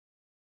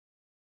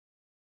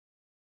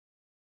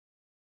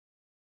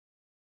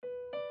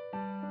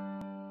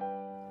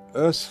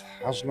Earth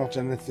has not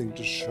anything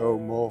to show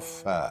more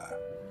fair.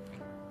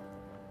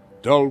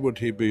 Dull would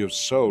he be of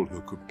soul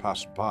who could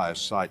pass by a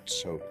sight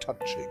so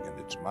touching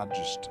in its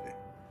majesty.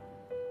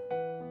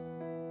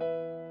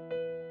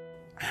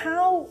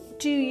 How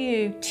do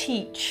you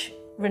teach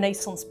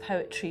Renaissance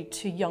poetry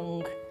to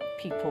young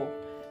people,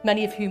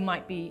 many of whom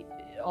might be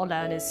our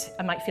learners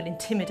and might feel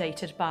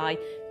intimidated by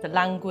the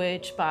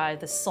language, by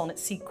the sonnet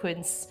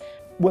sequence?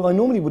 Well, I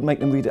normally would make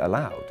them read it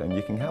aloud, and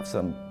you can have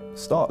some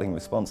startling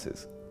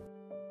responses.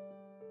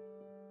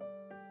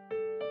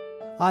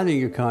 I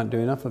think you can't do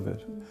enough of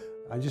it.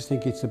 I just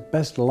think it's the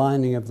best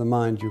lining of the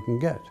mind you can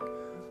get.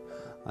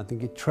 I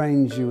think it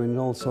trains you in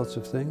all sorts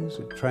of things.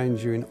 It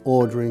trains you in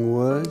ordering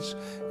words.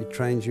 It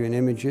trains you in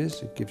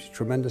images. It gives you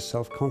tremendous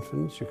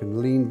self-confidence. You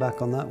can lean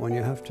back on that when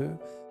you have to.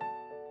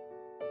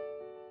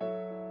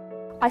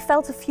 I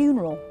felt a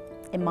funeral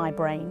in my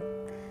brain,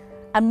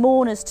 and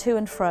mourners to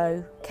and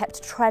fro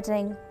kept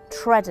treading,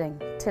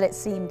 till it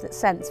seemed that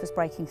sense was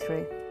breaking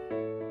through.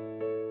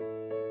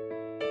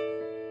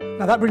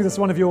 Now that brings us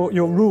to one of your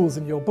rules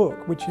in your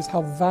book, which is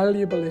how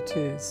valuable it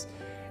is,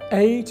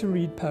 A, to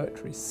read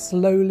poetry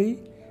slowly,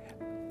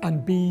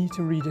 and B,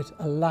 to read it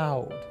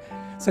aloud.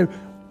 So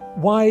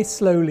why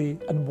slowly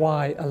and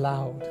why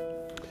aloud?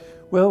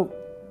 Well,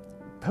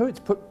 poets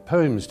put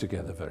poems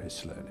together very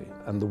slowly,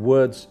 and the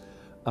words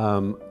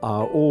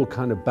are all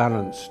kind of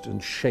balanced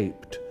and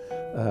shaped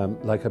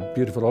like a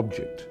beautiful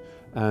object,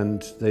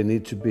 and they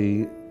need to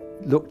be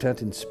looked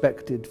at,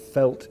 inspected,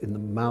 felt in the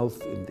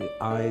mouth, in the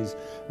eyes,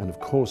 and of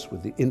course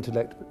with the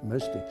intellect, but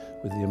mostly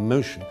with the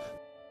emotion.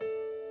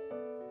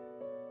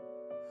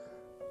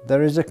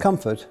 There is a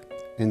comfort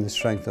in the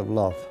strength of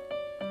love.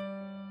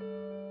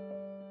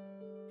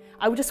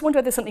 I would just wonder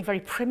whether there's something very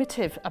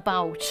primitive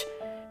about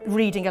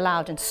reading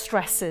aloud and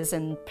stresses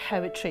and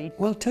poetry.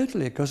 Well,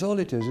 totally, because all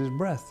it is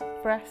breath.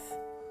 Breath.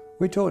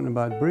 We're talking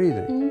about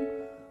breathing.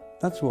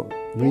 That's what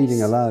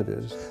reading aloud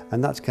is,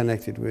 and that's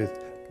connected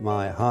with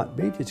my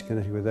heartbeat, it's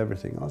connected with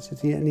everything else.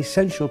 It's an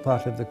essential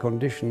part of the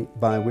condition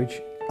by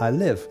which I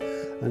live.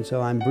 And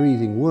so I'm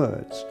breathing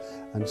words,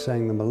 and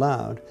saying them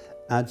aloud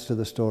adds to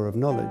the store of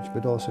knowledge,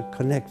 but also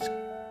connects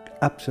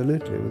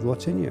absolutely with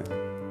what's in you.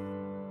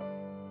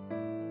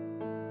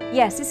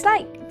 Yes, it's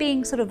like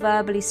being sort of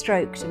verbally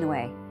stroked in a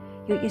way.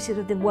 You sort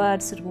of, the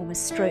words sort of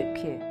almost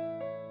stroke you.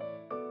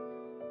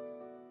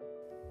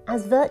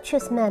 As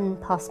virtuous men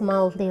pass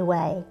mildly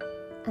away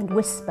and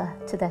whisper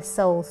to their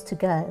souls to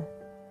go.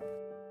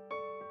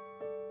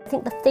 I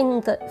think the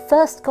thing that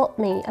first got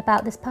me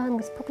about this poem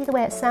was probably the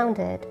way it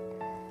sounded.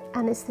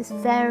 And it's this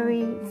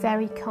very,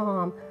 very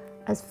calm,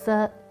 as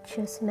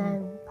virtuous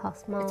men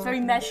pass mildly. It's very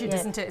measured,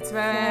 isn't it? It's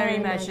very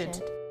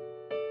measured.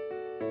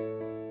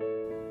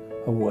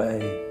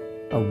 Away,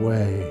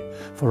 away,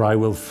 for I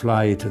will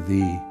fly to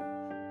thee.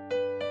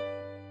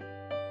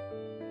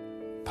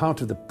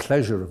 Part of the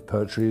pleasure of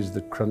poetry is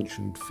the crunch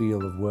and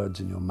feel of words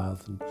in your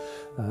mouth, and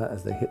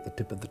as they hit the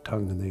tip of the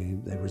tongue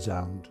and they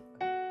resound.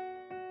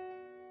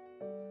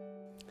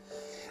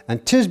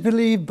 And 'tis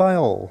believed by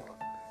all,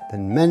 that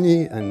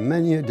many and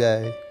many a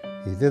day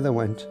he thither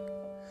went,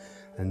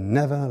 and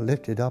never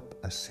lifted up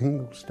a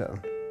single stone.